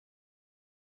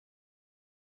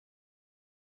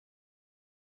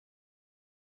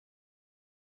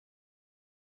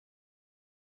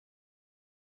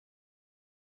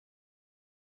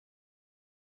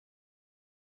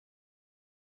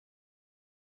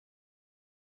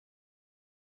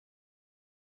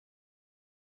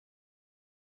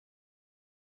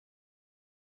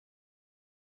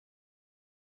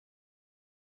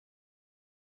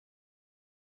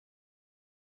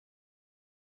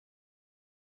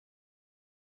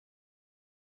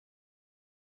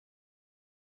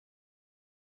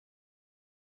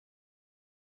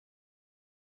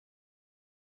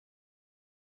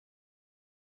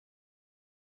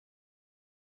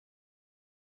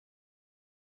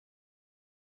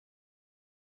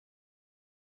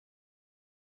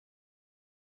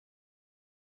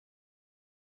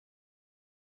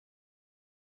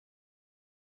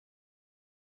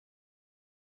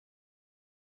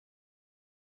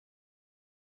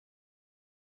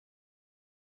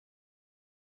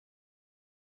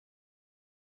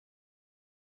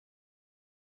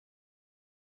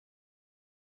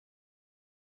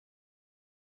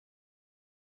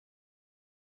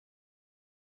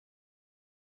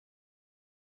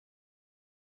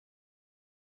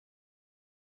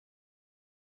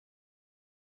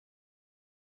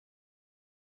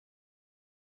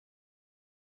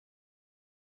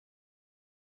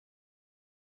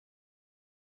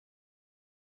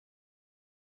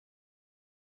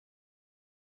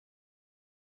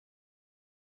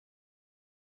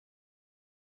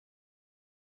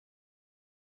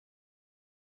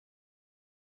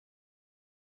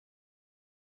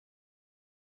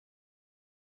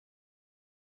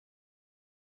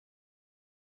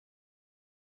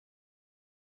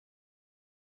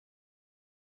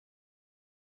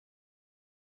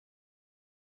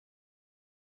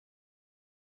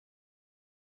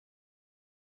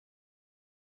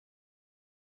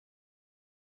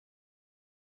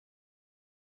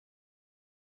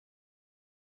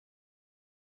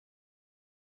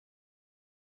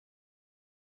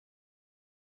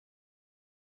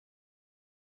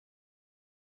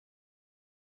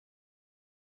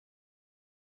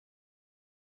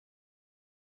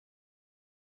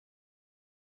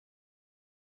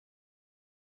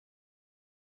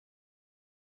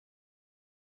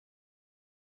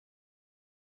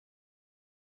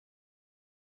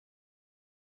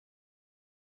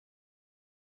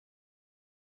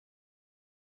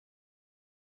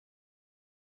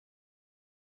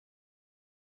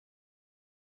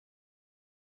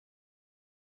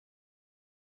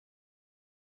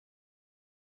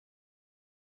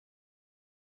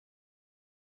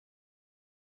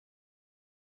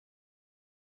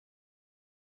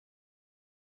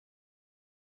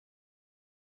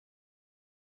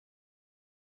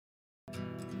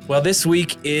Well, this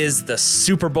week is the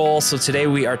Super Bowl, so today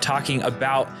we are talking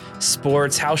about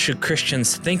sports. How should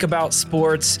Christians think about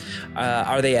sports?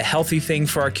 Are they a healthy thing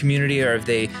for our community, or have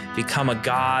they become a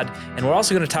god? And we're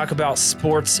also going to talk about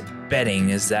sports betting.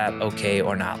 Is that okay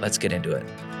or not? Let's get into it.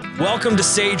 Welcome to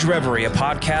Sage Reverie, a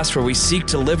podcast where we seek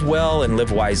to live well and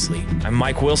live wisely. I'm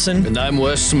Mike Wilson. And I'm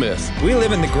Wes Smith. We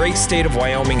live in the great state of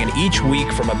Wyoming, and each week,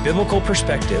 from a biblical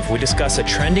perspective, we discuss a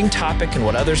trending topic and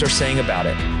what others are saying about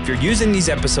it. If you're using these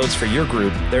episodes for your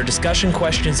group, there are discussion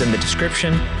questions in the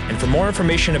description, and for more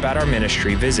information about our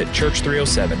ministry, visit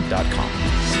church307.com.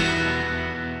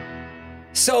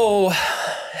 So,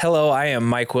 hello, I am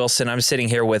Mike Wilson. I'm sitting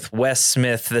here with Wes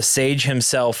Smith, the sage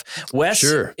himself. Wes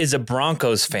is a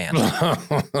Broncos fan.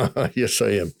 Yes,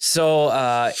 I am. So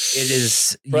it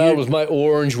is proud with my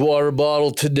orange water bottle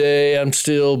today. I'm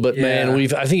still, but man,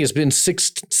 I think it's been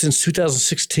since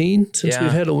 2016 since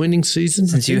we've had a winning season.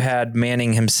 Since you had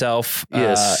Manning himself.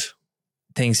 Yes.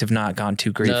 Things have not gone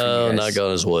too great for you guys. No, not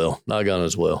gone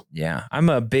as well. Yeah. I'm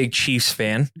a big Chiefs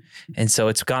fan, and so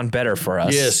it's gone better for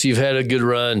us. Yes, you've had a good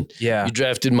run. Yeah. You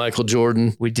drafted Michael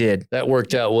Jordan. We did. That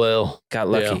worked out well. Got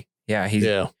lucky. Yeah.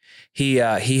 He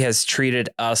has treated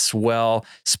us well.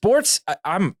 Sports,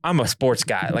 I'm a sports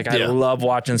guy. Like, I love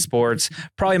watching sports.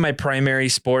 Probably my primary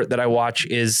sport that I watch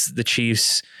is the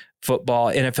Chiefs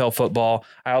football, NFL football.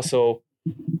 I also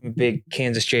I'm a big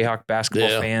Kansas Jayhawk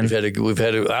basketball fan.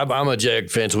 I'm a Jag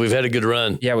fan, so we've had a good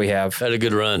run. Yeah, we have had a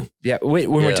good run. Yeah,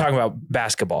 when we're talking about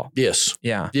basketball. Yes.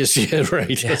 Yeah. Yes. Yeah. Right.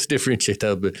 Yeah. Let's differentiate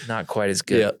that a bit. Not quite as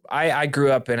good. Yeah. I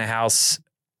grew up in a house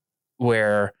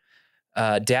where,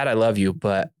 Dad, I love you,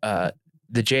 but the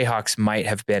Jayhawks might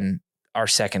have been our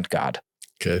second god.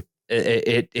 Okay.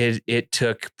 It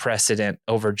took precedent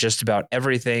over just about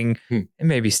everything. It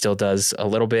maybe still does a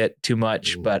little bit too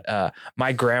much, but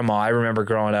my grandma, I remember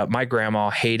growing up, my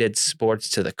grandma hated sports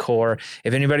to the core.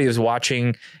 If anybody was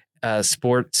watching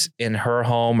sports in her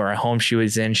home or a home she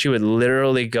was in, she would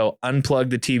literally go unplug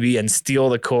the TV and steal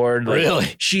the cord. Like,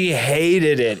 really? She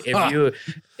hated it.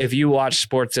 If you watched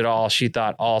sports at all, she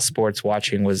thought all sports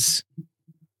watching was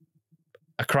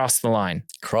across the line.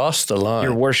 Cross the line.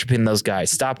 You're worshiping those guys.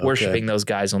 Stop worshiping those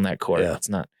guys on that court. Yeah. It's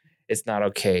not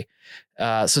okay.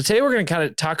 So today we're going to kind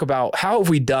of talk about how have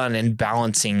we done in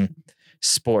balancing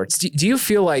sports. Do you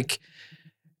feel like,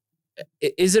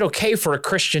 is it okay for a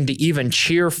Christian to even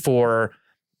cheer for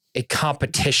a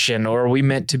competition, or are we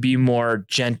meant to be more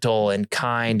gentle and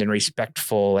kind and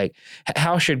respectful? Like,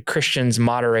 how should Christians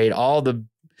moderate all the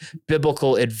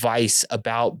biblical advice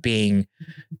about being,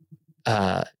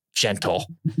 gentle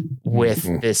with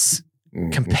this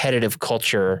competitive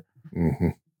culture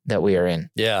that we are in?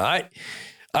 Yeah,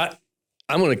 I'm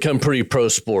going to come pretty pro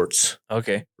sports.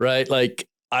 Okay. Right? Like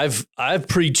I've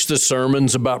preached the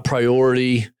sermons about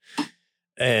priority,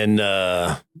 and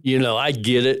I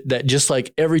get it that just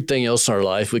like everything else in our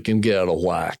life, we can get out of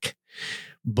whack.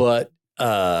 But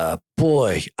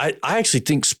boy, I actually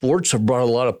think sports have brought a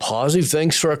lot of positive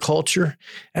things for our culture.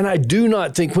 And I do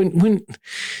not think when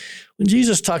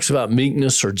Jesus talks about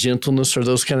meekness or gentleness or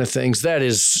those kind of things, that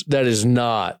is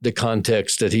not the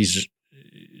context that he's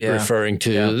referring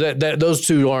to. Yeah. That those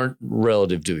two aren't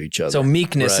relative to each other. So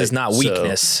meekness is not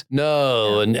weakness.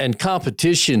 And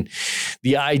competition,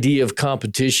 the idea of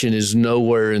competition is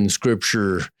nowhere in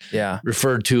Scripture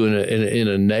referred to in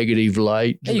a negative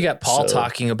light. Yeah, you got Paul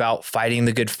talking about fighting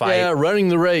the good fight. Yeah, running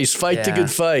the race, fight the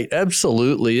good fight.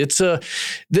 Absolutely. It's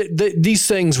these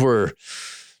things were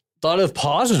thought of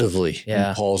positively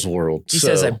in Paul's world. He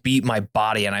says, I beat my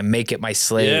body and I make it my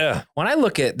slave. Yeah. When I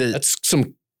look at that's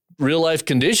some real life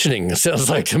conditioning, it sounds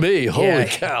like to me. Holy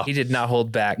cow. He did not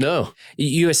hold back. No.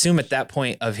 You assume at that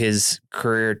point of his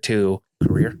career?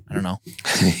 I don't know.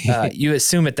 You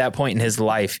assume at that point in his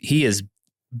life, he is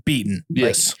beaten.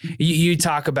 Yes. Like, you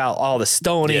talk about all the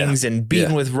stonings and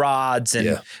beaten with rods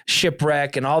and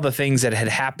shipwreck and all the things that had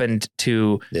happened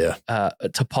to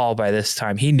Paul by this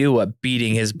time. He knew what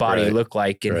beating his body looked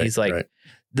like. And he's like,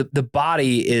 the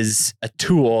body is a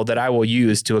tool that I will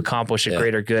use to accomplish a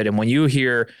greater good. And when you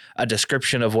hear a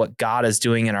description of what God is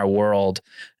doing in our world,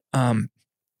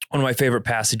 one of my favorite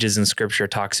passages in Scripture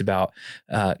talks about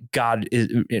God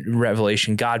in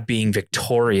Revelation, God being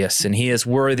victorious, and He is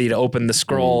worthy to open the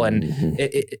scroll. And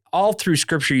all through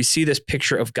Scripture, you see this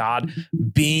picture of God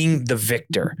being the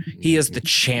victor. He is the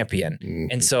champion.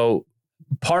 And so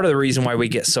part of the reason why we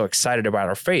get so excited about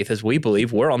our faith is we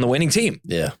believe we're on the winning team.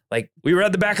 Yeah. Like we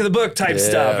read the back of the book type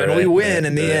stuff and we win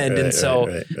in the end. And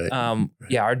so,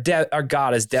 our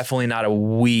God is definitely not a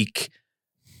weak,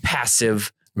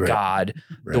 passive God,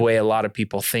 the way a lot of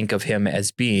people think of him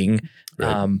as being,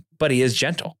 but he is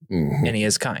gentle and he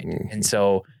is kind. And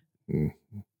so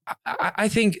I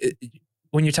think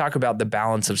when you talk about the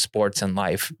balance of sports and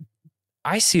life,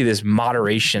 I see this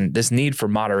moderation, this need for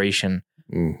moderation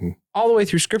all the way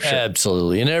through Scripture.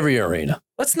 Absolutely. In every arena.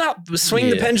 Let's not swing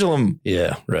the pendulum.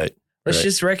 Yeah, right. Let's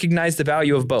just recognize the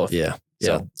value of both. Yeah.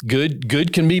 So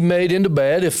good can be made into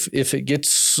bad if it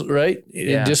gets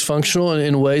dysfunctional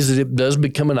in ways that it does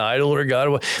become an idol or a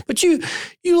god. But you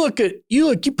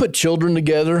put children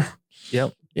together.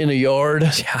 Yep. In a yard.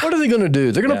 Yeah. What are they going to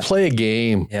do? They're going to play a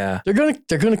game. Yeah. They're going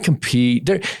to compete.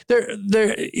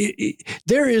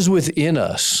 There is within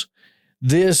us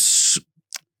this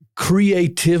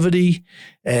creativity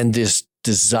and this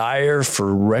desire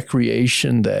for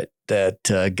recreation that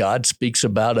God speaks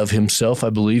about of himself, I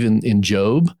believe in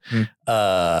Job.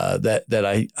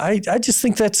 That I just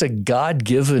think that's a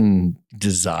God-given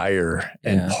desire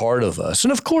and part of us.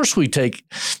 And of course we take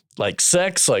like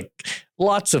sex, like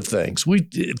lots of things.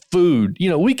 Food,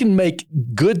 we can make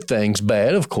good things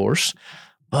bad, of course,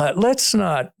 but let's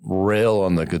not rail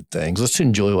on the good things. Let's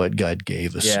enjoy what God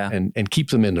gave us and keep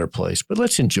them in their place, but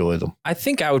let's enjoy them. I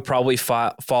think I would probably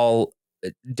fall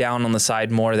down on the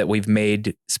side more that we've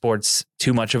made sports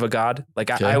too much of a god. Like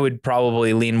I would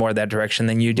probably lean more that direction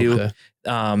than you do.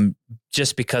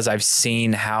 Just because I've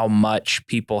seen how much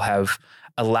people have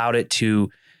allowed it to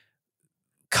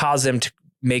cause them to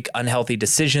make unhealthy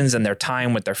decisions in their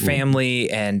time with their family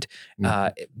and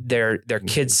their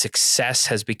kids' success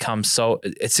has become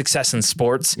success in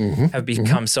sports have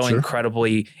become so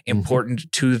incredibly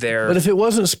important to their. But if it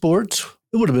wasn't sports,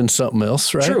 it would have been something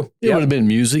else, right? True. It would have been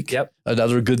music. Yep.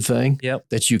 Another good thing. Yep.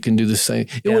 That you can do the same.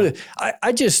 It would have,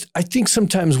 I think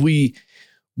sometimes we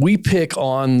pick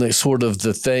on the sort of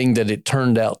the thing that it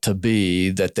turned out to be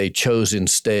that they chose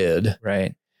instead.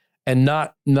 Right. And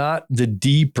not the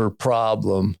deeper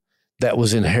problem that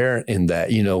was inherent in that,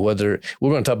 whether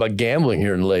we're going to talk about gambling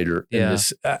here and later in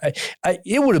this,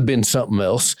 it would have been something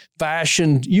else.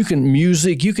 Fashion,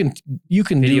 music, you can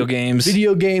video games,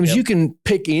 you can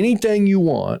pick anything you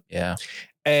want. Yeah.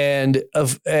 And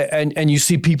you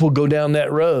see people go down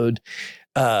that road.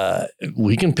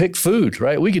 We can pick food,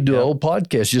 right? We could do a whole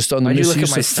podcast just on the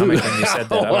misuse of food. When you said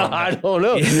that? I don't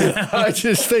know. Yeah. I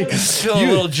just think I feel a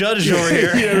little judged over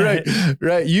here. Yeah,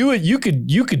 right. You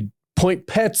could point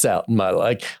pets out in my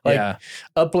like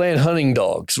upland hunting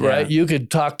dogs, right? You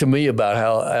could talk to me about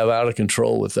how I'm out of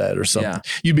control with that or something. Yeah.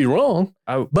 You'd be wrong,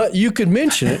 but you could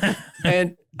mention it.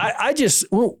 And I just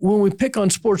when we pick on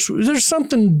sports, there's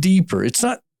something deeper. It's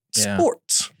not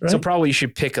sports, right? So probably you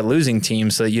should pick a losing team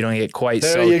so that you don't get quite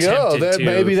there you go.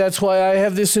 Maybe that's why I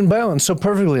have this imbalance so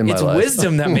perfectly in my life. It's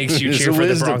wisdom that makes you cheer for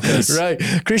the Broncos. Right.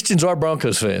 Christians are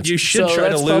Broncos fans. You should try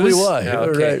to lose. That's probably why.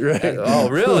 Okay. Right. Oh,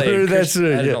 really?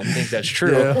 I don't think that's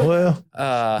true. Yeah,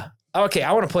 well. Okay,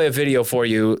 I want to play a video for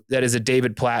you that is a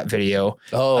David Platt video.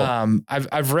 Oh.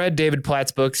 I've read David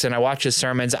Platt's books and I watch his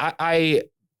sermons. I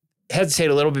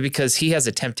hesitate a little bit because he has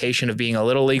a temptation of being a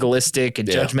little legalistic and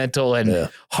judgmental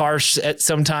and harsh at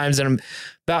sometimes. And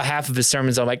about half of his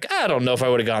sermons, I'm like, I don't know if I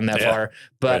would have gone that far.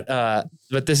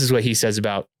 But this is what he says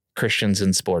about Christians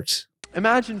in sports.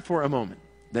 Imagine for a moment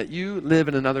that you live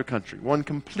in another country, one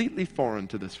completely foreign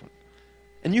to this one,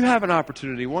 and you have an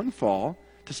opportunity one fall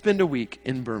to spend a week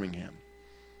in Birmingham.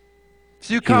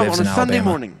 So you come on a Sunday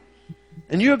morning,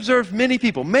 and you observe many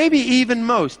people, maybe even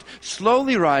most,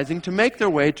 slowly rising to make their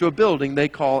way to a building they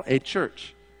call a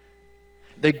church.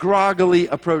 They groggily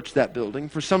approach that building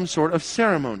for some sort of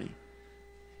ceremony.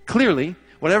 Clearly,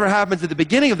 whatever happens at the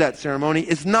beginning of that ceremony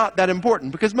is not that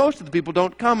important because most of the people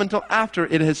don't come until after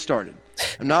it has started.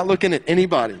 I'm not looking at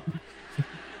anybody.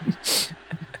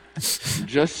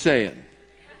 Just saying.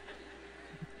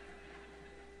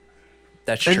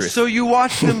 That's true. And so you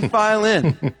watch them file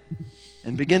in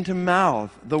and begin to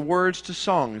mouth the words to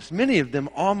songs, many of them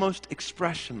almost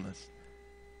expressionless,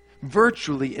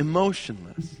 virtually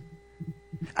emotionless,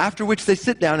 after which they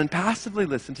sit down and passively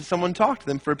listen to someone talk to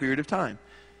them for a period of time.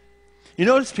 You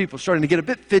notice people starting to get a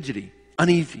bit fidgety,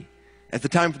 uneasy, as the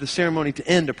time for the ceremony to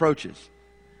end approaches.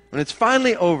 When it's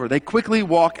finally over, they quickly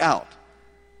walk out.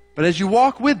 But as you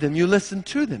walk with them, you listen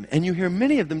to them, and you hear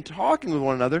many of them talking with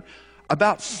one another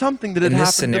about something that had happened. In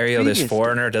this scenario, this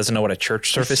foreigner doesn't know what a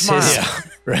church service is. Yeah,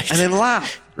 right. And then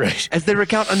laugh as they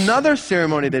recount another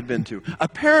ceremony they'd been to,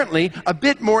 apparently a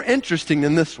bit more interesting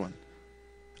than this one.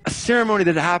 A ceremony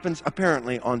that happens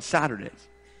apparently on Saturdays.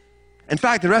 In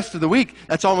fact, the rest of the week,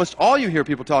 that's almost all you hear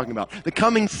people talking about, the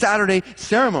coming Saturday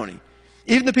ceremony.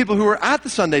 Even the people who were at the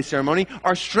Sunday ceremony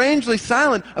are strangely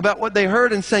silent about what they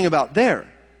heard and sang about there,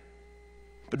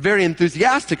 but very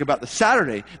enthusiastic about the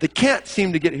Saturday that can't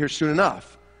seem to get here soon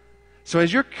enough. So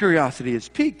as your curiosity is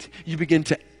piqued, you begin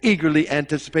to eagerly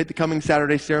anticipate the coming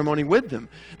Saturday ceremony with them.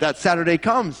 That Saturday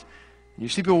comes, and you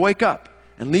see people wake up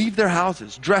and leave their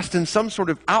houses dressed in some sort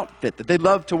of outfit that they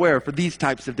love to wear for these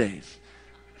types of days.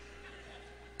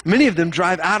 Many of them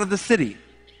drive out of the city,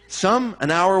 some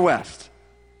an hour west,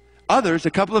 others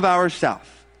a couple of hours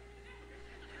south,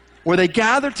 where they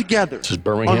gather together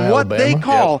on what they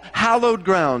call hallowed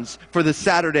grounds for the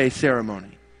Saturday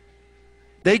ceremony.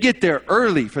 They get there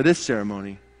early for this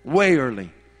ceremony, way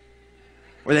early,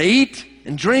 where they eat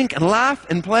and drink and laugh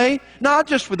and play, not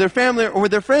just with their family or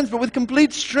with their friends, but with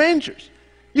complete strangers.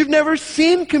 You've never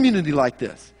seen community like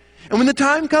this. And when the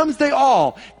time comes, they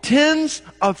all, tens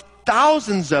of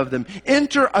thousands of them,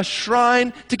 enter a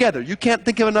shrine together. You can't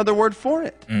think of another word for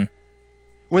it.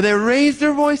 Where they raise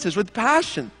their voices with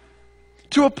passion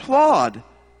to applaud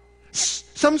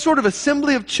some sort of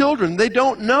assembly of children they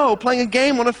don't know playing a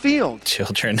game on a field.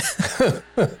 Children.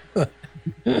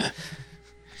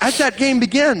 As that game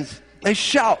begins, they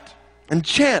shout and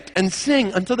chant and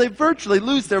sing until they virtually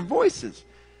lose their voices,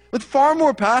 with far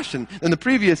more passion than the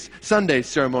previous Sunday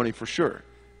ceremony for sure.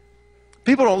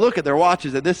 People don't look at their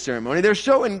watches at this ceremony. They're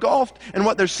so engulfed in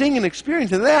what they're seeing and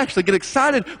experiencing, they actually get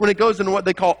excited when it goes into what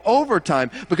they call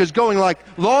overtime, because going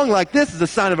long like this is a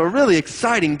sign of a really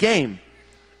exciting game.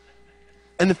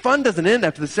 And the fun doesn't end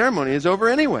after the ceremony is over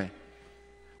anyway.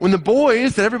 When the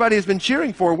boys that everybody has been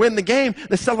cheering for win the game,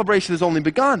 the celebration has only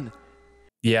begun.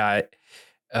 Yeah,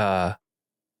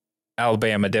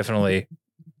 Alabama definitely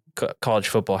college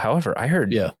football. However, I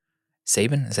heard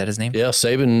Saban, is that his name? Yeah,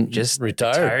 Saban just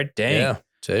retired. Dang. Yeah,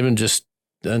 Saban just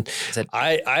done.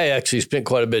 I actually spent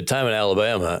quite a bit of time in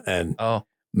Alabama, and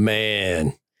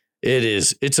man,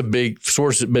 it's a big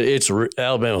source, but it's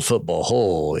Alabama football.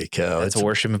 Holy cow. It's a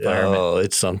worship environment. Oh,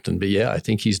 it's something. But yeah, I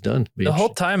think he's done. The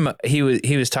whole time he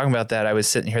was talking about that, I was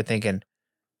sitting here thinking,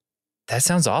 that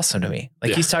sounds awesome to me.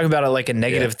 Like he's talking about it like a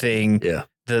negative thing. Yeah.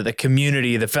 The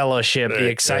community, the fellowship, the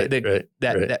excitement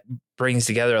that brings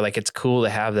together. Like, it's cool to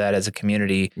have that as a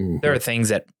community. Mm-hmm. There are things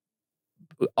that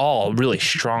all really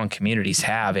strong communities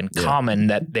have in common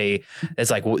that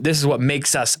it's like, this is what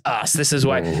makes us us. This is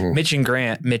why Mitch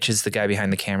is the guy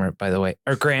behind the camera, by the way,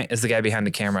 or Grant is the guy behind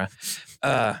the camera,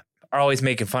 are always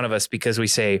making fun of us because we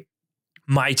say,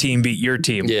 my team beat your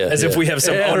team, as if we have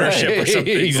some ownership or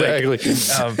something. Exactly.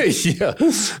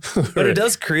 But it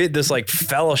does create this like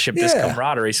fellowship, this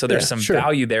camaraderie. So there's some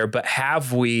value there, but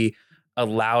have we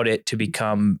allowed it to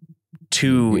become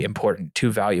too important,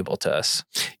 too valuable to us?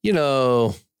 You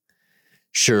know,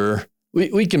 sure.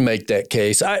 We can make that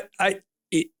case.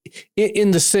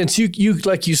 In the sense you,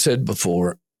 like you said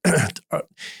before,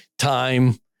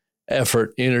 time,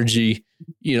 effort, energy,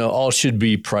 all should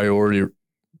be priority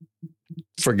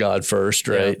for God first,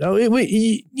 right?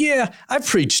 I've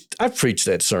preached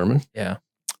that sermon. Yeah.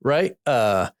 Right.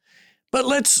 But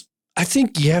I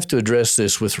think you have to address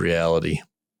this with reality.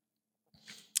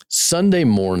 Sunday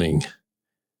morning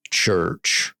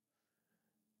church,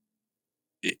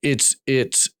 it's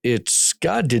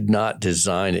God did not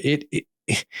design it.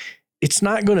 It's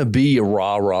not going to be a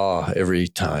rah-rah every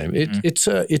time. It's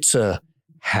a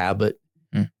habit.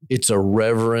 It's a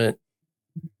reverent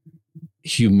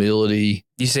humility.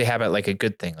 You say habit like a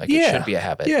good thing, like it should be a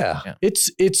habit. Yeah.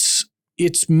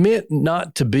 It's meant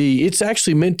not to be. It's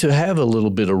actually meant to have a little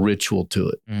bit of ritual to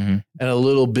it, and a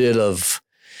little bit of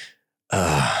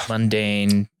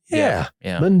mundane.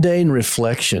 Mundane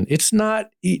reflection. It's not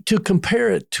to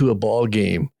compare it to a ball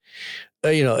game.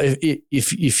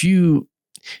 If you,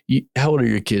 how old are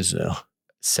your kids now?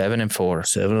 7 and 4.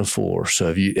 7 and 4.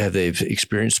 So have they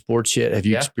experienced sports yet? Have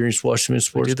you experienced watching them in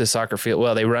sports? We do the soccer field.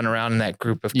 Well, they run around in that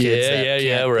group of kids.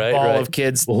 Right. Ball of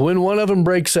kids. Well, when one of them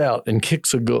breaks out and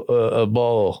kicks a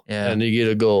ball and you get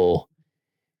a goal,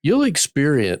 you'll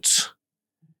experience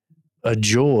a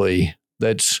joy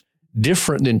that's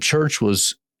different than church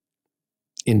was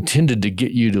intended to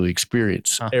get you to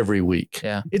experience every week.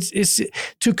 Yeah. It's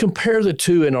to compare the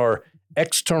two in our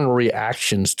external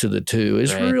reactions to the two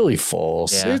is really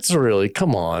false. Yeah. It's really,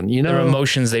 come on, the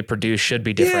emotions they produce should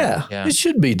be different. Yeah, it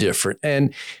should be different.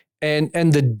 And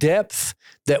the depth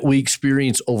that we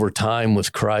experience over time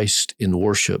with Christ in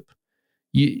worship,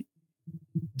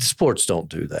 sports don't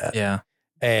do that. Yeah.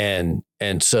 And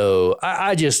so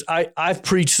I've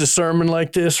preached a sermon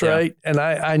like this, right? And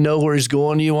I know where he's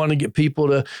going. You want to get people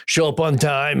to show up on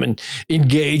time and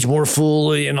engage more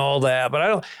fully and all that.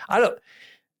 But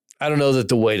I don't know that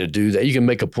the way to do that, you can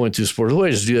make a point through sport. The way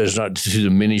to do that is not to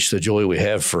diminish the joy we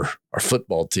have for our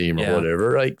football team or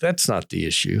whatever. Like, that's not the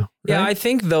issue. Right? Yeah, I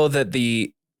think though that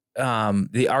the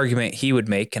argument he would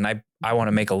make, and I want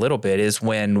to make a little bit, is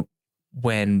when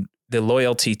the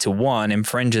loyalty to one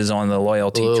infringes on the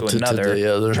loyalty to another, the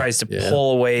other. Tries to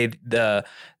pull away the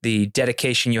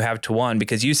dedication you have to one,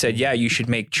 because you said, you should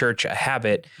make church a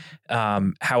habit.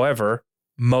 However,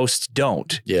 most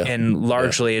don't. Yeah. And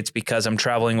largely it's because I'm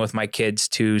traveling with my kids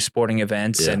to sporting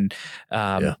events and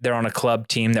they're on a club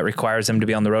team that requires them to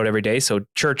be on the road every day. So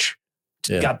church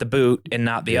got the boot and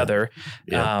not the other.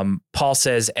 Yeah. Paul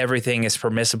says everything is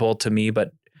permissible to me,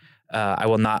 but I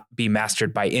will not be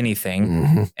mastered by anything.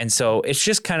 Mm-hmm. And so it's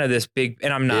just kind of this big,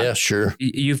 and I'm not,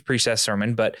 you've preached that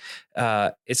sermon, but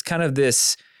it's kind of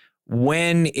this,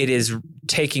 when it is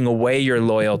taking away your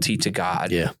loyalty to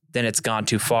God, then it's gone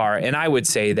too far. And I would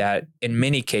say that in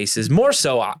many cases, more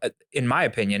so, in my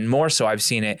opinion, more so I've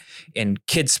seen it in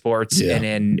kids sports and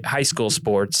in high school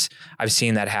sports. I've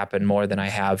seen that happen more than I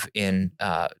have in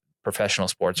professional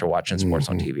sports or watching sports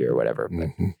on TV or whatever. But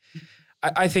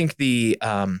I think we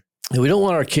don't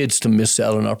want our kids to miss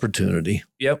out on opportunity.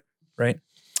 Yep. Right.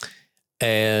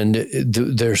 And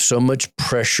there's so much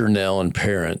pressure now on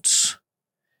parents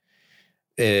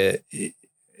to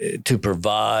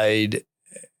provide,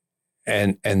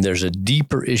 and there's a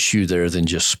deeper issue there than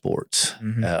just sports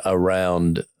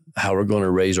around how we're going to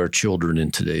raise our children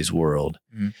in today's world.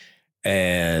 Mm-hmm.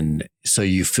 And so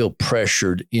you feel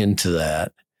pressured into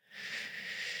that.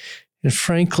 And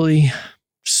frankly,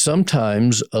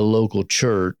 sometimes a local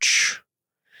church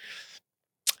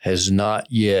has not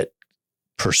yet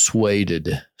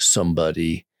persuaded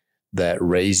somebody that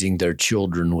raising their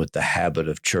children with the habit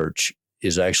of church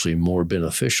is actually more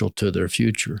beneficial to their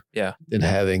future than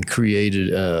having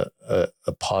created a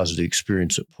positive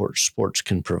experience that sports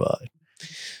can provide.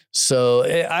 So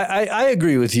I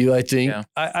agree with you. I think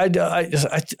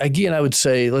again, I would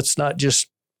say let's not just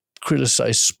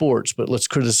criticize sports, but let's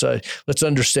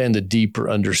understand the deeper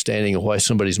understanding of why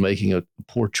somebody's making a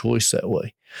poor choice that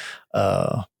way.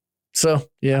 I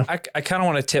kind of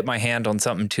want to tip my hand on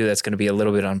something too that's going to be a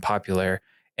little bit unpopular,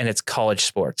 and it's college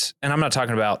sports. And I'm not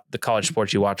talking about the college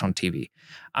sports you watch on TV.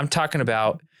 I'm talking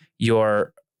about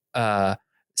your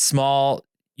small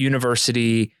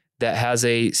university that has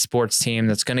a sports team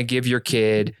that's going to give your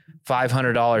kid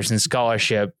 $500 in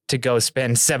scholarship to go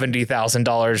spend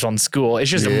 $70,000 on school.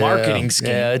 It's just a marketing scheme.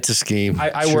 Yeah, it's a scheme.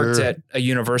 I worked at a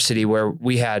university where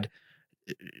we had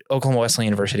Oklahoma Wesleyan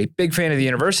University. Big fan of the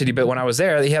university, but when I was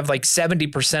there, they have like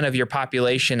 70% of your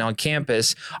population on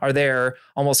campus are there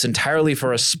almost entirely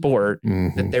for a sport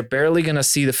that they're barely going to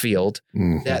see the field,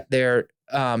 that they're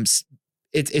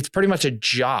it's pretty much a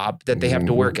job that they have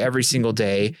to work every single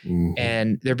day,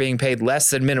 and they're being paid less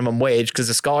than minimum wage because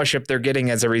the scholarship they're getting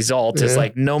as a result is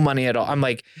like no money at all. I'm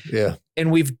like,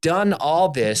 and we've done all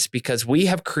this because we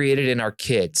have created in our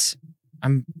kids.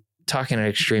 I'm talking in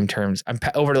extreme terms. I'm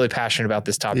overly passionate about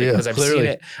this topic because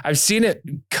I've seen it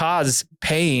cause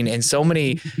pain in so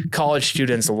many college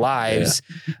students' lives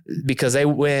because they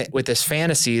went with this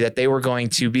fantasy that they were going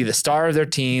to be the star of their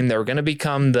team. They were going to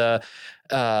become the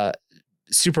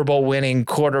Super Bowl winning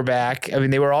quarterback. I mean,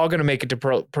 they were all going to make it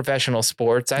to professional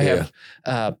sports. I have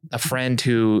a friend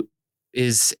who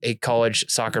is a college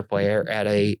soccer player at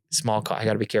a small I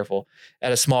got to be careful,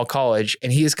 at a small college,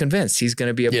 and he is convinced he's going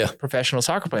to be a professional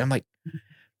soccer player. I'm like,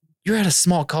 you're at a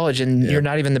small college and you're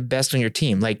not even the best on your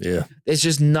team. Like it's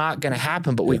just not going to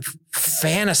happen, but we've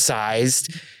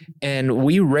fantasized, and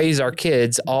we raise our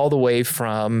kids all the way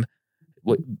from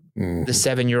the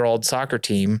 7-year-old soccer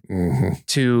team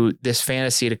to this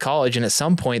fantasy to college. And at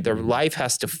some point their life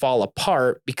has to fall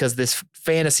apart because this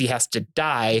fantasy has to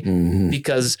die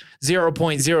because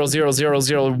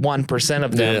 0.00001%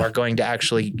 of them are going to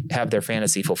actually have their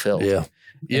fantasy fulfilled. Yeah.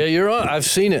 You're on. I've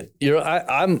seen it.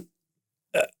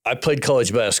 I played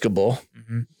college basketball.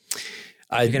 You're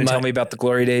going to tell me about the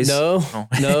glory days? No.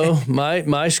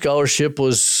 My scholarship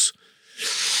was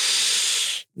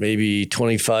maybe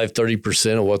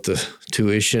 25-30% of what the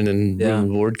tuition and room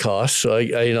and board costs. So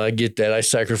I get that. I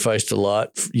sacrificed a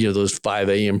lot, those 5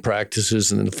 a.m.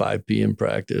 practices and then the 5 p.m.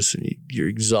 practice, and you're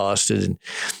exhausted. And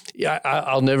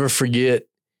I'll never forget.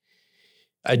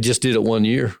 I just did it 1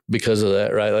 year because of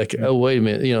that, right? Like, oh, wait a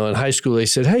minute. In high school, they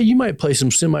said, hey, you might play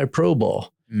some semi-pro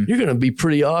ball. You're going to be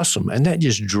pretty awesome. And that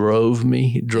just drove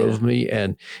me.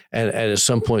 And at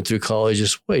some point through college,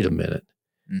 just wait a minute.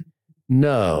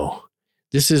 No.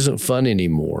 This isn't fun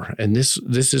anymore. And this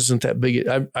isn't that big.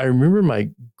 I remember my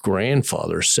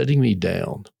grandfather sitting me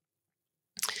down,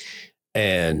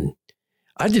 and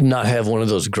I did not have one of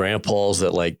those grandpas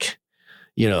that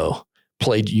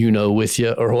played with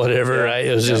you or whatever, right?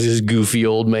 It was just this goofy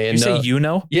old man. You say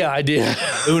Yeah, I did.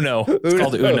 Uno. It's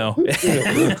called Uno.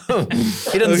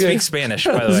 He doesn't speak Spanish,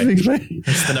 by the way.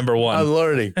 It's the number one. I'm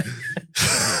learning.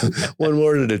 one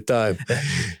word at a time.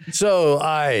 So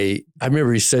I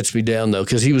remember he sets me down though,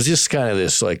 because he was just kind of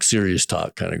this like serious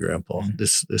talk kind of grandpa.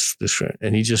 This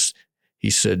and he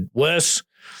said, "Wes,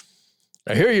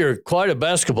 I hear you're quite a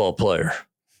basketball player."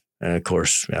 And of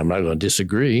course, I'm not going to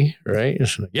disagree, right?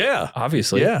 Like, yeah,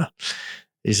 obviously. Yeah.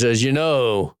 He says,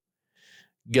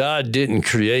 God didn't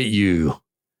create you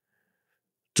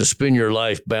to spend your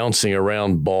life bouncing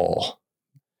around ball.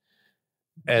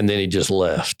 And then he just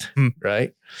left,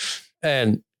 right?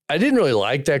 And I didn't really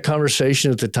like that conversation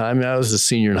at the time. I was a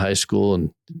senior in high school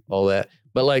and all that.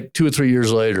 But like 2 or 3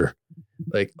 years later,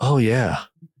 like, oh, yeah,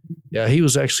 he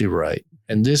was actually right.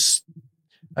 And this,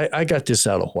 I got this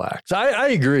out of whack. So I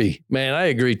agree, man. I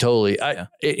agree totally.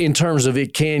 In terms of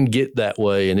it can get that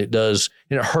way, and it does,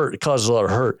 and it causes a lot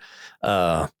of hurt.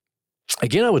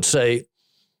 Again, I would say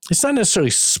it's not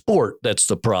necessarily sport that's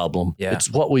the problem. Yeah. It's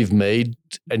what we've made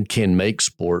and can make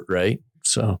sport, right?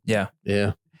 So, yeah.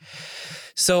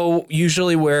 So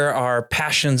usually where our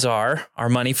passions are, our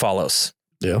money follows.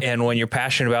 Yeah. And when you're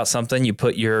passionate about something, you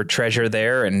put your treasure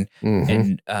there and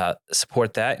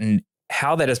support that. And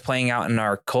how that is playing out in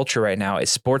our culture right now is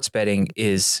sports betting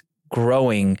is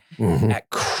growing at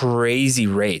crazy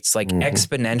rates, like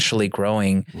exponentially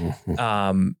growing.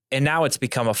 And now it's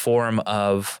become a form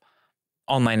of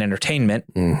online entertainment.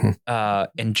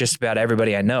 And just about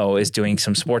everybody I know is doing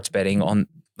some sports betting on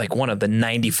like one of the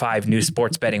 95 new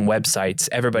sports betting websites.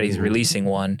 Everybody's releasing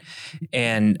one.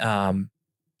 And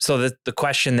so the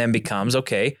question then becomes,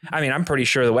 okay, I mean, I'm pretty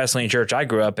sure the Wesleyan church I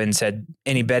grew up in said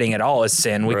any betting at all is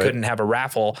sin. We couldn't have a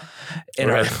raffle in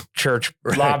our church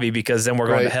lobby because then we're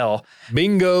going to hell.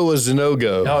 Bingo was a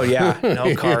no-go. Oh, yeah.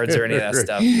 No cards or any of that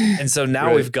stuff. And so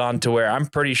now we've gone to where I'm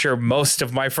pretty sure most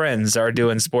of my friends are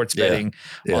doing sports betting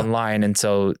online. And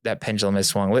so that pendulum has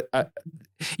swung.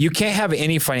 You can't have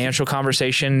any financial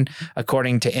conversation,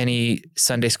 according to any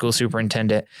Sunday school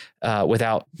superintendent,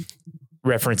 without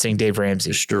referencing Dave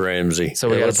Ramsey. Mr. Ramsey. So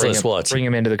we got to bring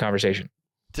him into the conversation.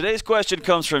 Today's question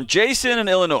comes from Jason in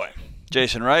Illinois.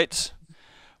 Jason writes,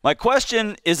 "My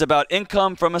question is about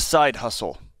income from a side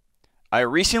hustle. I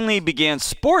recently began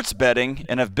sports betting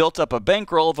and have built up a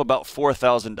bankroll of about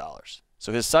 $4,000.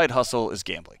 So his side hustle is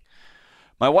gambling.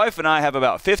 My wife and I have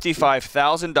about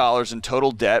 $55,000 in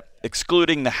total debt,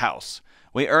 excluding the house.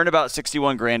 We earn about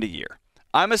 $61,000 a year.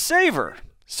 I'm a saver,"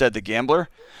 said the gambler.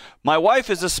 "My wife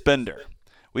is a spender.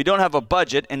 We don't have a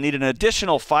budget and need an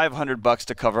additional $500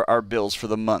 to cover our bills for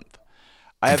the month.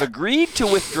 I have agreed to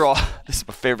withdraw." This is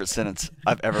my favorite sentence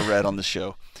I've ever read on the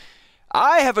show.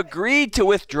 "I have agreed to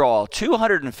withdraw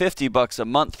 $250 a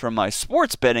month from my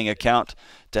sports betting account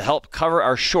to help cover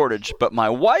our shortage, but my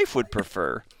wife would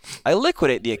prefer I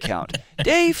liquidate the account.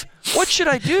 Dave, what should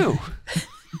I do?"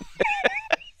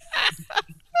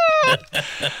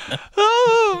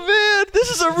 Oh, man, this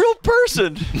is a real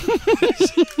person.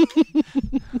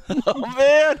 Oh,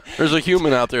 man. There's a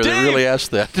human out there, Dave, that really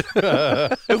asked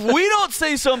that. If we don't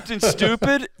say something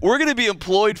stupid, we're going to be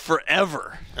employed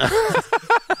forever.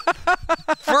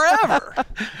 Forever.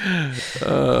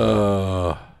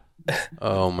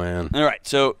 Oh, man. All right,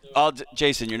 so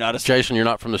Jason, you're not Jason, you're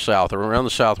not from the South. Around the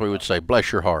South, we would say,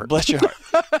 bless your heart. Bless your heart.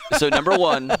 So number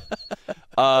one,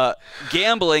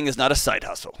 gambling is not a side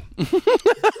hustle.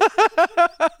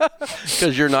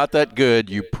 Because you're not that good,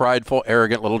 you prideful,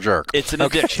 arrogant little jerk. It's an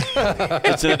addiction.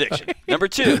 It's an addiction. Number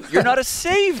two, you're not a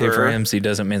saver. Dave Ramsey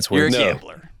doesn't mince words. You're a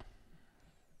gambler.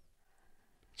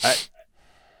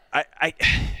 I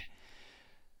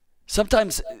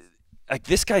sometimes, like,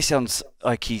 this guy sounds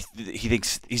like he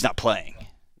thinks he's not playing.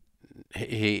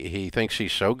 He thinks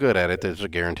he's so good at it that it's a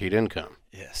guaranteed income.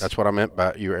 Yes. That's what I meant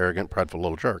by you arrogant, prideful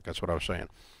little jerk. That's what I was saying.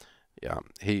 Yeah.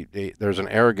 There's an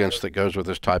arrogance that goes with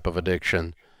this type of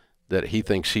addiction that he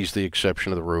thinks he's the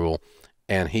exception to the rule,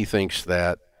 and he thinks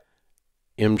that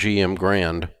MGM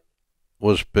Grand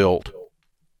was built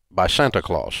by Santa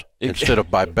Claus instead of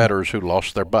by bettors who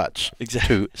lost their butts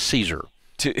to Caesar.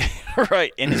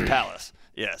 Right, in his palace.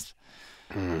 Yes.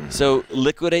 So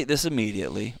liquidate this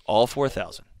immediately, all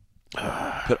 $4,000.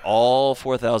 Put all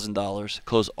 $4,000,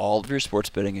 close all of your sports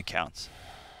betting accounts.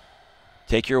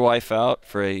 Take your wife out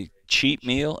for a cheap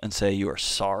meal and say you are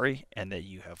sorry and that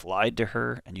you have lied to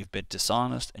her and you've been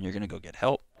dishonest and you're going to go get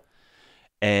help.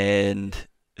 And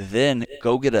then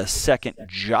go get a second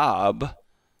job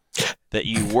that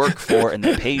you work for and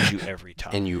that pays you every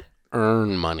time. And you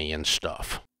earn money and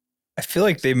stuff. I feel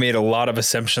like they made a lot of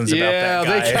assumptions about that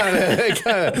guy. They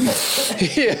kind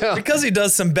of, yeah. Because he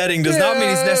does some betting does not mean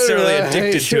he's necessarily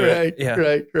addicted to it. Yeah.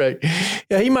 Right.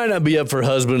 Yeah, he might not be up for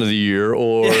husband of the year,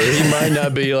 or he might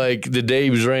not be like the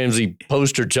Dave Ramsey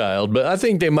poster child, but I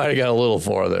think they might have got a little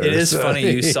farther. It is funny.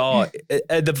 You saw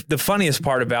the funniest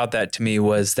part about that to me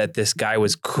was that this guy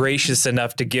was gracious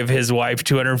enough to give his wife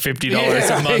 $250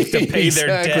 a month to pay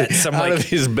their debts. I'm out of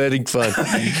his betting fund.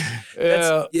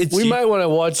 We might want to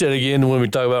watch that again when we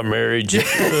talk about marriage.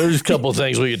 There's a couple of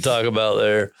things we could talk about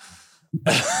there.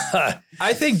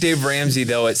 I think Dave Ramsey,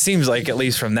 though, it seems like, at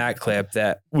least from that clip,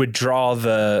 that would draw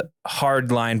the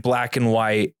hard line, black and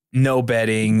white, no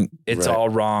betting. It's all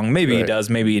wrong. Maybe he does,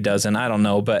 maybe he doesn't. I don't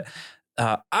know. But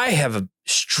I have a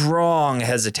strong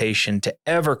hesitation to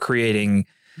ever creating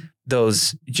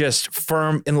those just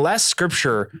firm, unless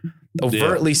scripture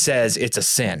overtly says it's a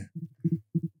sin.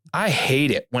 I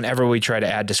hate it whenever we try to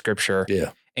add to scripture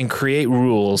and create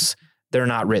rules that are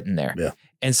not written there. Yeah.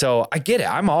 And so I get it.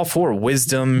 I'm all for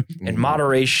wisdom and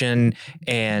moderation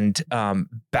and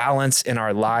balance in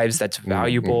our lives. That's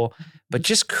valuable. But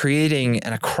just creating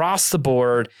an across the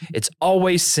board, it's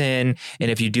always sin. And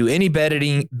if you do any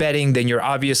betting, then you're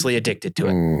obviously addicted to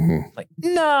it. Like,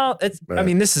 no, I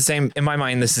mean, this is the same, in my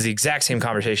mind, this is the exact same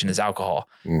conversation as alcohol.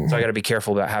 So I got to be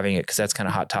careful about having it because that's kind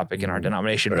of a hot topic in our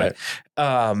denomination. But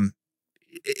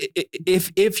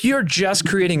if you're just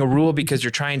creating a rule because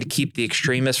you're trying to keep the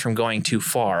extremists from going too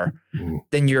far,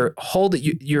 then you're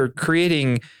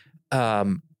creating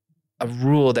a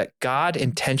rule that God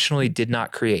intentionally did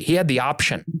not create. He had the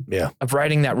option of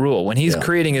writing that rule. When he's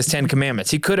creating his 10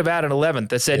 commandments, he could have added an 11th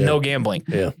that said no gambling.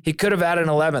 He could have added an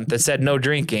 11th that said no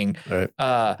drinking.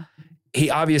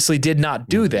 He obviously did not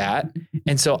do that.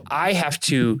 And so I have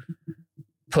to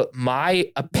put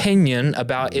my opinion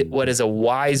about it, what is a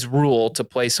wise rule to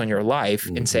place on your life,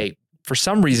 and say, for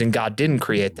some reason, God didn't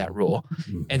create that rule.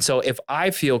 And so if I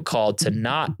feel called to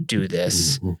not do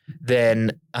this,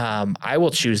 then I will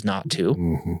choose not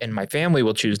to, and my family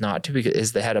will choose not to because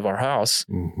it's the head of our house,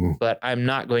 but I'm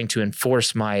not going to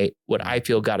enforce what I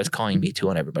feel God is calling me to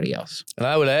on everybody else. And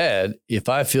I would add, if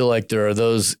I feel like there are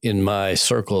those in my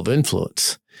circle of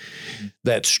influence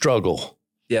that struggle,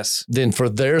 then for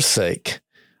their sake,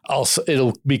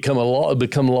 it'll become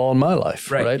law in my life,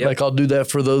 right? Yep. Like I'll do that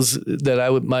for those that I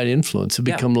might influence. It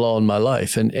become law in my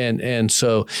life, and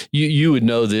so you would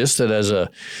know this, that as a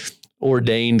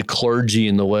ordained clergy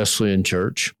in the Wesleyan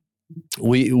Church,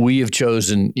 we have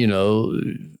chosen,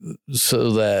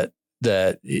 so that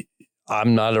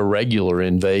I'm not a regular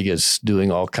in Vegas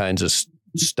doing all kinds of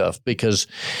stuff because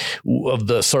of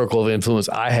the circle of influence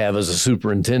I have as a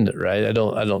superintendent, right? I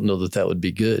don't know that would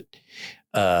be good.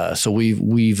 So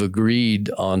we've agreed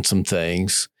on some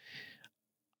things.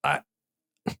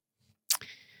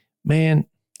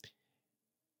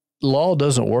 Law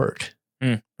doesn't work.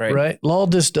 Right. Law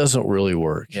just doesn't really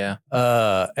work. Yeah.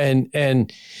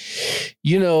 And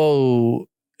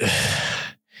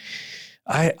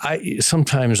I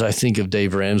sometimes I think of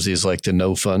Dave Ramsey as like the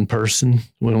no fun person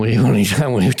when we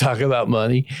talk about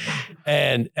money,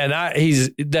 and he's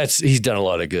done a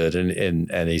lot of good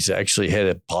and he's actually had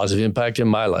a positive impact in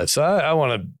my life. So I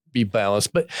want to be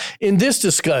balanced, but in this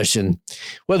discussion,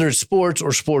 whether it's sports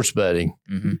or sports betting,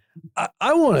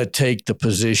 I want to take the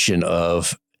position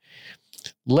of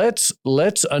let's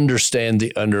understand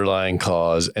the underlying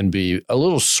cause and be a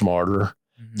little smarter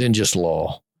than just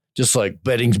law. Just like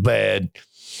betting's bad,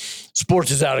 sports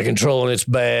is out of control and it's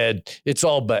bad. It's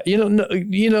all bad.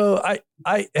 I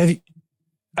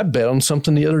bet on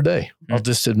something the other day. I'll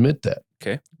just admit that.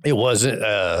 Okay. It wasn't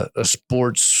a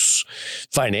sports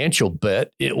financial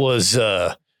bet. It was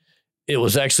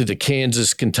actually the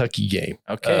Kansas-Kentucky game.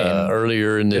 Okay.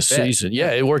 Earlier in this season. Yeah,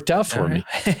 it worked out for me.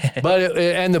 But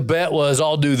and the bet was,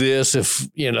 I'll do this if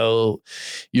your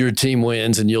team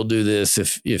wins, and you'll do this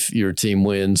if your team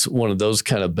wins. One of those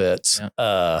kind of bets.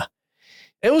 Yeah.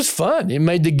 It was fun. It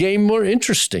made the game more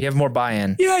interesting. You have more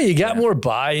buy-in. Yeah, you got more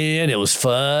buy-in. It was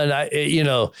fun.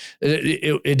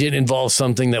 It didn't involve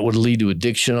something that would lead to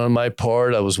addiction on my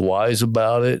part. I was wise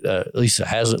about it. At least it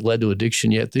hasn't led to addiction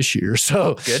yet this year.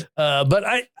 So good. But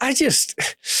I just,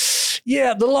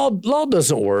 the law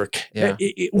doesn't work. Yeah.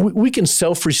 We can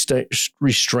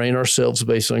self-restrain ourselves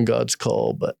based on God's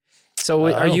call. But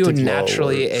so are you do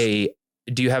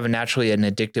you have an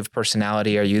addictive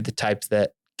personality? Are you the type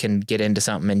that can get into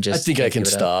something and just, I think I can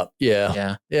stop.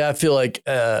 Yeah. I feel like,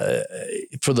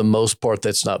 for the most part,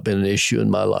 that's not been an issue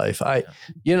in my life.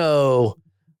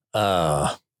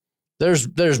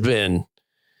 There's been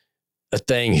a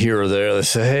thing here or there that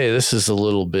say, hey, this is a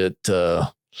little bit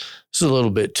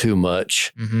too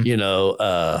much.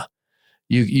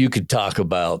 you could talk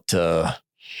about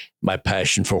my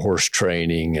passion for horse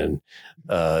training, and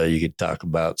you could talk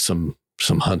about some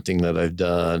hunting that I've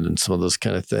done and some of those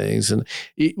kind of things. And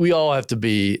we all have to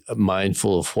be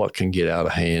mindful of what can get out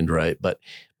of hand, right? But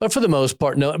for the most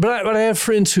part, no. But I have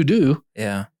friends who do.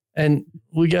 Yeah. And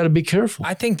we got to be careful.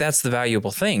 I think that's the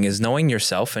valuable thing, is knowing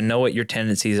yourself and know what your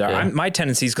tendencies are. Yeah. My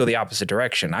tendencies go the opposite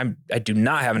direction. I do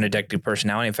not have an addictive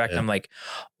personality. In fact, I'm like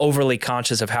overly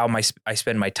conscious of how I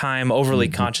spend my time, overly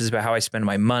conscious about how I spend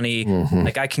my money.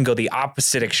 Like I can go the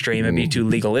opposite extreme and be too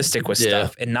legalistic with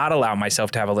stuff and not allow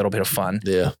myself to have a little bit of fun.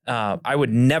 Yeah. I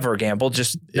would never gamble,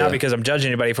 just not because I'm judging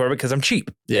anybody for it, because I'm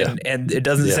cheap. Yeah. And it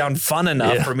doesn't sound fun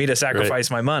enough for me to sacrifice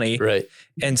my money. Right.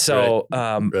 And so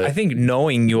I think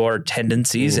knowing your tendencies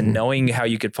and knowing how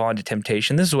you could fall into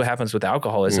temptation, this is what happens with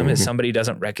alcoholism, is somebody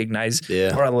doesn't recognize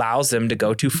or allows them to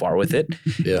go too far with it.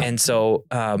 Yeah. And so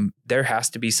there has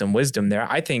to be some wisdom there.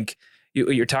 I think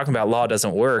you're talking about law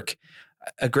doesn't work.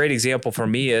 A great example for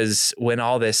me is when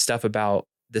all this stuff about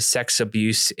the sex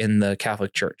abuse in the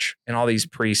Catholic Church and all these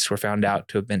priests were found out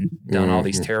to have been done all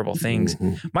these terrible things.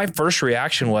 My first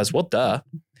reaction was, well, duh.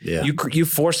 Yeah. You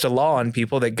forced a law on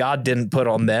people that God didn't put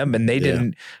on them, and they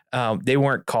didn't. They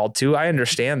weren't called to. I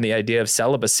understand the idea of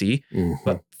celibacy,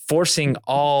 but forcing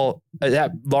all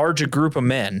that large a group of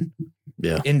men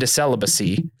into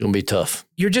celibacy gonna be tough.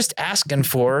 You're just asking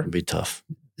for it'll be tough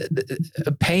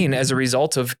pain as a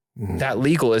result of that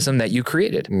legalism that you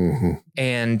created.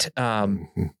 And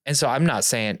so I'm not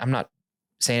saying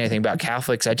anything about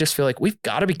Catholics. I just feel like we've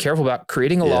got to be careful about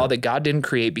creating a law that God didn't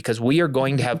create, because we are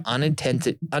going to have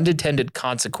unintended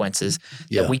consequences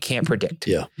that we can't predict.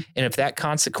 Yeah. And if that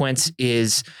consequence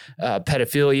is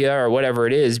pedophilia or whatever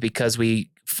it is, because we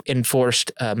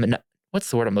enforced, what's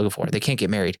the word I'm looking for? They can't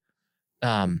get married.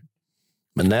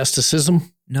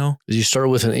 Monasticism? No. You start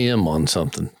with an M on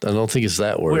something. I don't think it's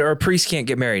that word. Where a priest can't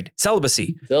get married.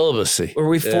 Celibacy. Or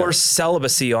we force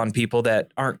celibacy on people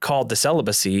that aren't called to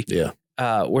celibacy. Yeah.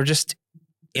 We're just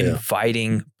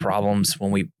inviting problems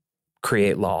when we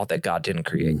create law that God didn't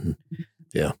create.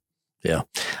 Yeah. Yeah.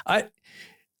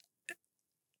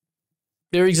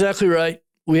 They're exactly right.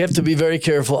 We have to be very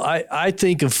careful. I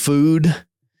think of food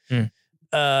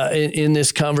in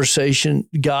this conversation.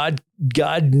 God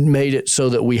made it so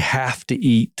that we have to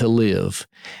eat to live.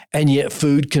 And yet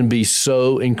food can be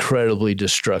so incredibly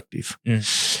destructive.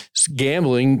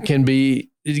 Gambling can be,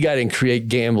 God didn't create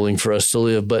gambling for us to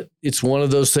live, but it's one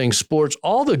of those things. Sports,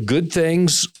 all the good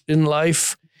things in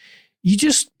life, you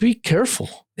just be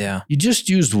careful. Yeah. You just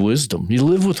use wisdom. You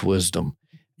live with wisdom.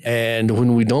 And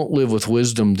when we don't live with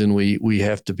wisdom, then we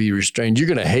have to be restrained. You're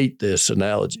going to hate this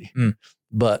analogy,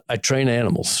 but I train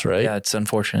animals, right? Yeah, it's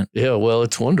unfortunate. Yeah, well,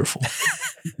 it's wonderful.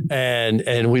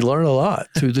 and we learn a lot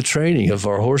through the training of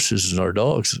our horses and our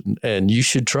dogs, and you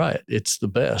should try it. It's the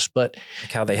best. But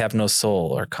like how they have no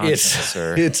soul or conscience.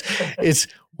 It's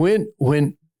when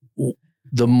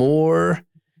the more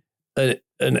a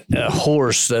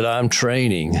horse that I'm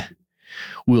training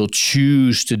will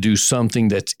choose to do something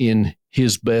that's in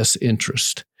his best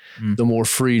interest, the more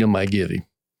freedom I give him,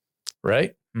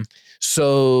 right?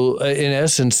 So in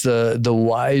essence, the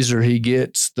wiser he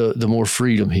gets, the more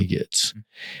freedom he gets.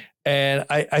 And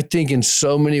I think in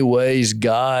so many ways,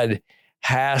 God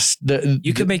has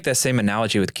you could make that same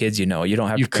analogy with kids, you don't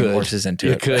have to bring horses into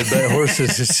it. You could, but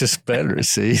horses is just better,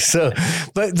 see? So,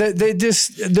 but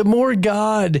the more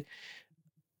God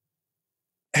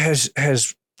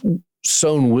has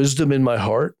sown wisdom in my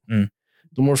heart,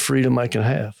 the more freedom I can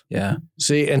have. Yeah.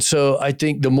 See, and so I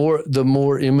think the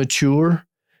more immature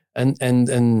and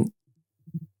the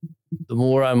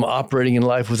more I'm operating in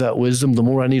life without wisdom, the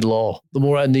more I need law, the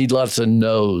more I need lots of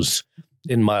no's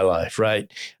in my life,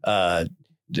 right?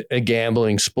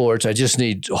 Gambling, sports, I just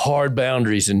need hard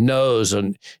boundaries and no's.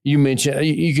 And you mentioned,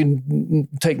 you can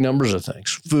take numbers of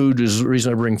things. Food is the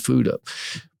reason I bring food up.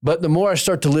 But the more I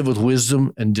start to live with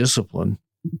wisdom and discipline,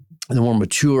 and the more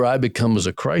mature I become as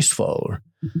a Christ follower,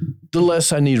 the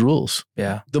less I need rules.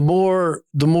 Yeah. The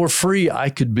more free I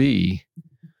could be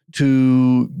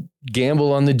to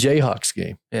gamble on the Jayhawks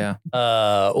game. Yeah.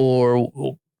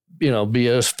 Or be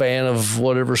a fan of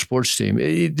whatever sports team.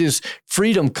 This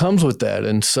freedom comes with that.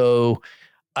 And so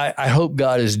I hope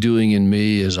God is doing in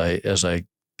me as I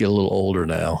get a little older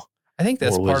now. I think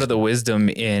that's part of the wisdom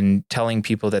in telling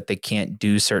people that they can't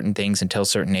do certain things until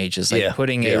certain ages, like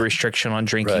putting a restriction on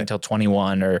drinking until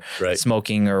 21 or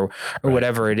smoking or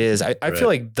whatever it is. I feel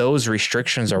like those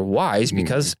restrictions are wise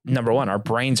because number one, our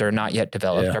brains are not yet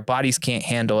developed. Our bodies can't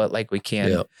handle it like we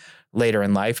can later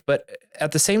in life. But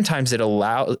at the same time, it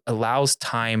allows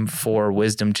time for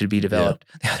wisdom to be developed.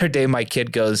 The other day, my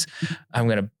kid goes,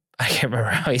 I I can't remember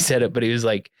how he said it, but he was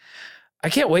like, I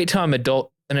can't wait till I'm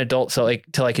an adult. So like,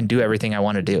 till I can do everything I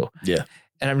want to do. Yeah.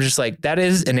 And I'm just like, that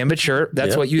is an immature.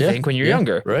 That's what you think when you're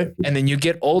younger. Right. And then you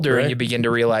get older and you begin to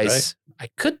realize I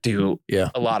could do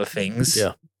a lot of things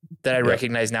that I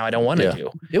recognize now I don't want to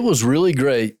do. It was really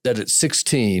great that at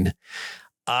 16,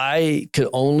 I could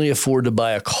only afford to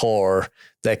buy a car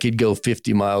that could go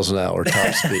 50 miles an hour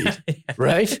top speed.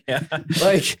 Right? Yeah.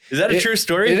 Like, is that a true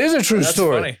story? It is a true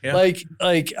story. Funny.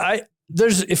 Yeah.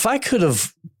 If I could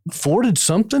have afforded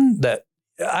something that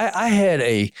I had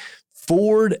a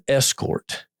Ford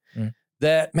Escort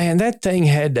that thing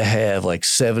had to have like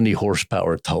 70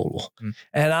 horsepower total.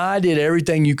 And I did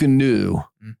everything you can do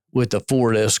with the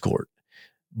Ford Escort,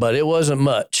 but it wasn't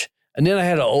much. And then I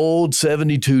had an old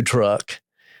 72 truck.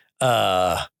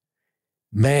 Man,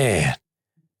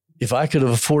 if I could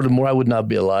have afforded more, I would not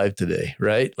be alive today.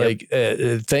 Right.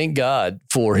 Yep. Thank God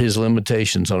for his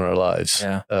limitations on our lives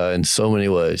in so many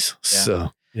ways. Yeah.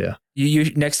 So, yeah.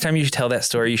 You next time you tell that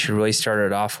story, you should really start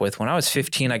it off with, when I was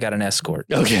 15, I got an Escort.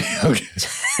 Okay.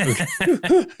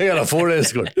 I got a Ford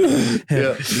Escort.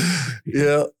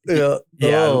 Yeah.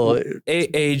 Oh.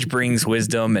 Age brings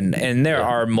wisdom, and there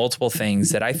are multiple things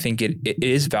that I think it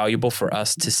is valuable for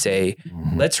us to say,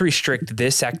 let's restrict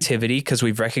this activity because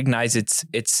we've recognized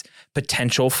its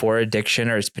potential for addiction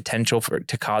or its potential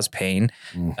to cause pain.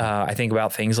 I think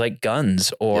about things like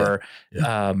guns or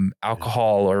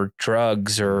alcohol or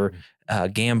drugs or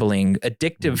gambling,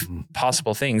 addictive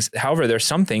possible things. However, there's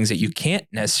some things that you can't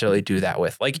necessarily do that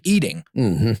with, like eating.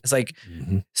 It's like,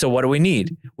 so what do we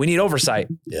need? We need oversight.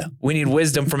 Yeah. We need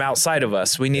wisdom from outside of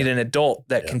us. We need an adult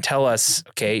that can tell us,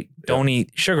 okay, don't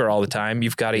eat sugar all the time.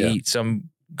 You've got to eat some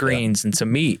greens and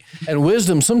some meat. And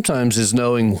wisdom sometimes is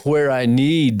knowing where I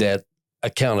need that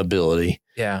accountability.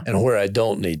 Yeah. And where I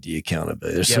don't need the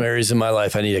accountability. There's some areas in my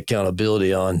life I need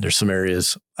accountability on. There's some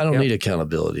areas I don't need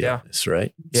accountability on. That's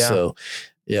right. Yeah. So,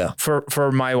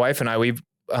 For my wife and I, we've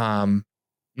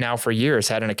now for years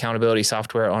had an accountability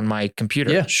software on my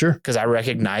computer. Yeah, sure. Because I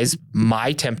recognize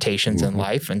my temptations in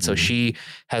life. And so she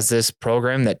has this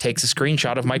program that takes a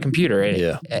screenshot of my computer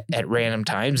at random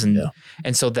times. And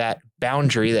so that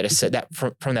boundary that is set that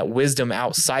from that wisdom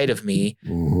outside of me.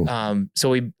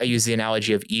 So I use the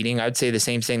analogy of eating. I would say the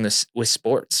same thing with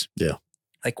sports. Yeah.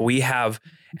 Like we have,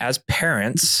 as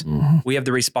parents, we have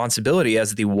the responsibility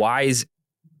as the wise,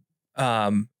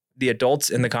 the adults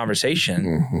in the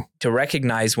conversation to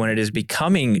recognize when it is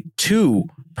becoming too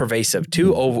pervasive,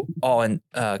 too all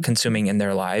consuming in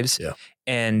their lives. Yeah.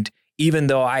 And even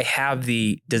though I have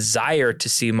the desire to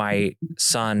see my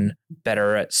son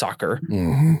better at soccer,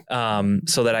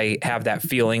 so that I have that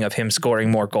feeling of him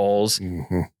scoring more goals,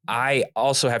 I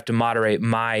also have to moderate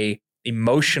my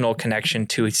emotional connection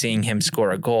to seeing him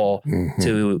score a goal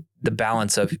to the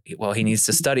balance of, well, he needs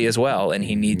to study as well, and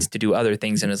he needs to do other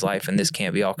things in his life, and this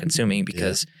can't be all consuming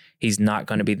because he's not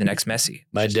going to be the next Messi.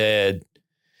 My dad,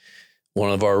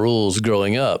 one of our rules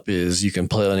growing up is you can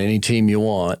play on any team you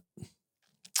want,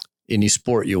 any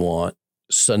sport you want.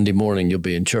 Sunday morning, you'll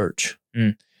be in church.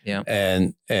 Yeah.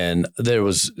 And there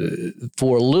was,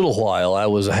 for a little while, I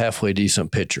was a halfway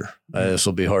decent pitcher. This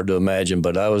will be hard to imagine,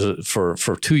 but I was, for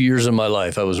 2 years of my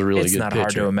life, I was a really good pitcher. It's not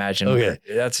hard to imagine. Okay.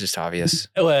 That's just obvious.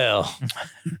 Well,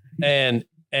 and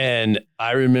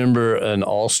I remember an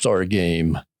all-star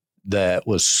game that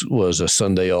was a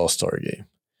Sunday all-star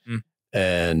game.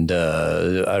 And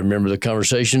I remember the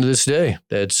conversation to this day.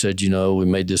 Dad said, we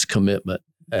made this commitment,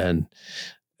 and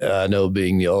I know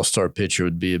being the all-star pitcher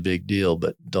would be a big deal,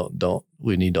 but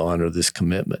we need to honor this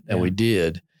commitment. And we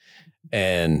did.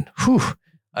 And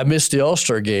I missed the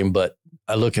all-star game, but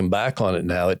looking back on it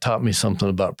now, it taught me something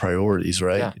about priorities,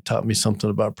 right? Yeah. It taught me something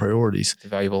about priorities. It's a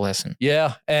valuable lesson.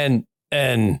 Yeah. And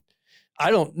I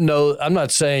don't know, I'm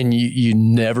not saying you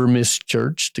never miss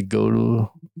church to go to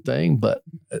a thing, but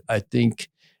I think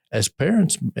as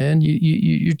parents, man,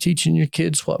 you're teaching your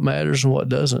kids what matters and what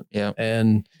doesn't. Yeah.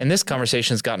 And this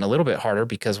conversation's gotten a little bit harder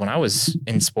because when I was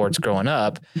in sports growing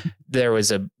up, there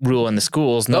was a rule in the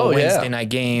schools, no Wednesday night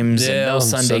games and no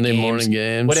Sunday games. Morning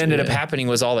games. What ended up happening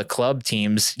was all the club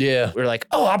teams were like,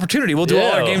 opportunity. We'll do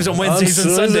all our games on Wednesdays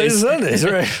and Sundays.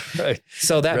 Right.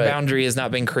 So that boundary has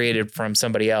not been created from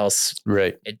somebody else.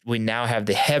 Right. We now have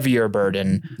the heavier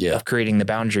burden of creating the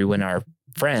boundary when our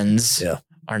friends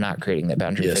are not creating that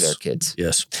boundary for their kids.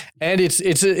 Yes. And it's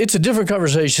a different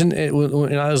conversation.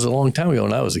 When I was a long time ago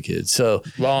when I was a kid. So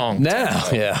long now,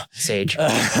 sage.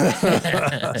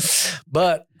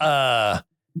 But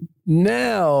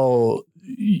now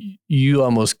you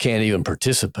almost can't even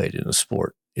participate in a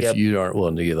sport if you aren't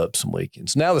willing to give up some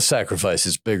weekends. Now the sacrifice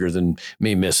is bigger than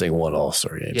me missing one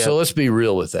All-Star game. So let's be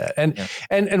real with that.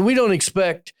 And we don't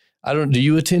expect. Do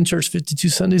you attend church 52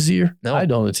 Sundays a year? No. I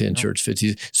don't attend church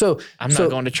 52. So I'm not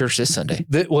going to church this Sunday.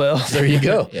 There you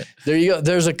go. There you go.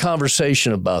 There's a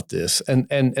conversation about this.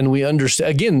 And we understand,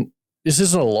 again, this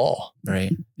isn't a law.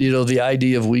 Right. The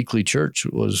idea of weekly church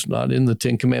was not in the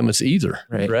 10 Commandments either.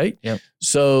 Right. Yep.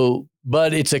 So,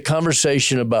 but it's a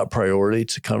conversation about priority.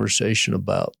 It's a conversation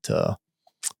about the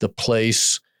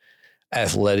place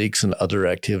athletics and other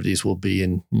activities will be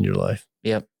in your life.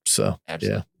 Yep. So,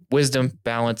 absolutely. Wisdom,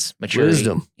 balance, maturity.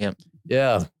 Wisdom. Yep.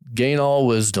 Yeah. Gain all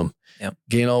wisdom. Yep.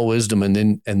 Gain all wisdom. And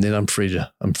then I'm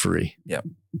free. Yep.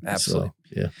 Absolutely.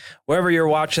 So, wherever you're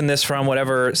watching this from,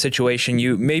 whatever situation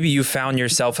maybe you found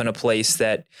yourself in a place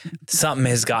that something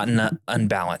has gotten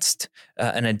unbalanced,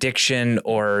 an addiction,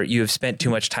 or you have spent too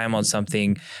much time on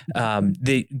something.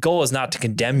 The goal is not to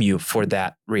condemn you for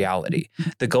that reality.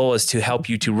 The goal is to help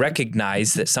you to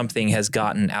recognize that something has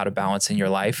gotten out of balance in your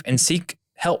life and seek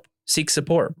help. Seek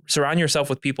support. Surround yourself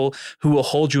with people who will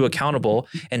hold you accountable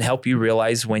and help you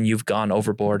realize when you've gone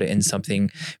overboard in something.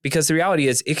 Because the reality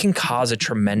is it can cause a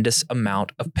tremendous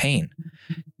amount of pain.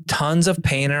 Tons of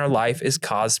pain in our life is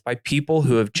caused by people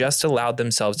who have just allowed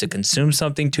themselves to consume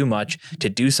something too much, to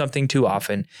do something too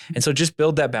often. And so just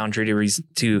build that boundary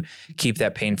to keep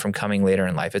that pain from coming later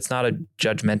in life. It's not a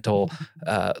judgmental,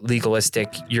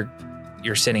 legalistic,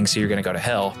 you're sinning, so you're going to go to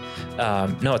hell.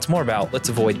 No, it's more about let's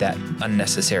avoid that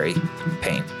unnecessary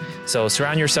pain. So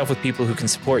surround yourself with people who can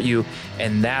support you.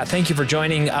 And thank you for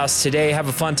joining us today. Have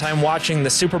a fun time watching the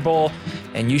Super Bowl.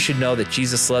 And you should know that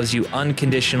Jesus loves you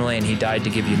unconditionally and he died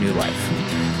to give you new life.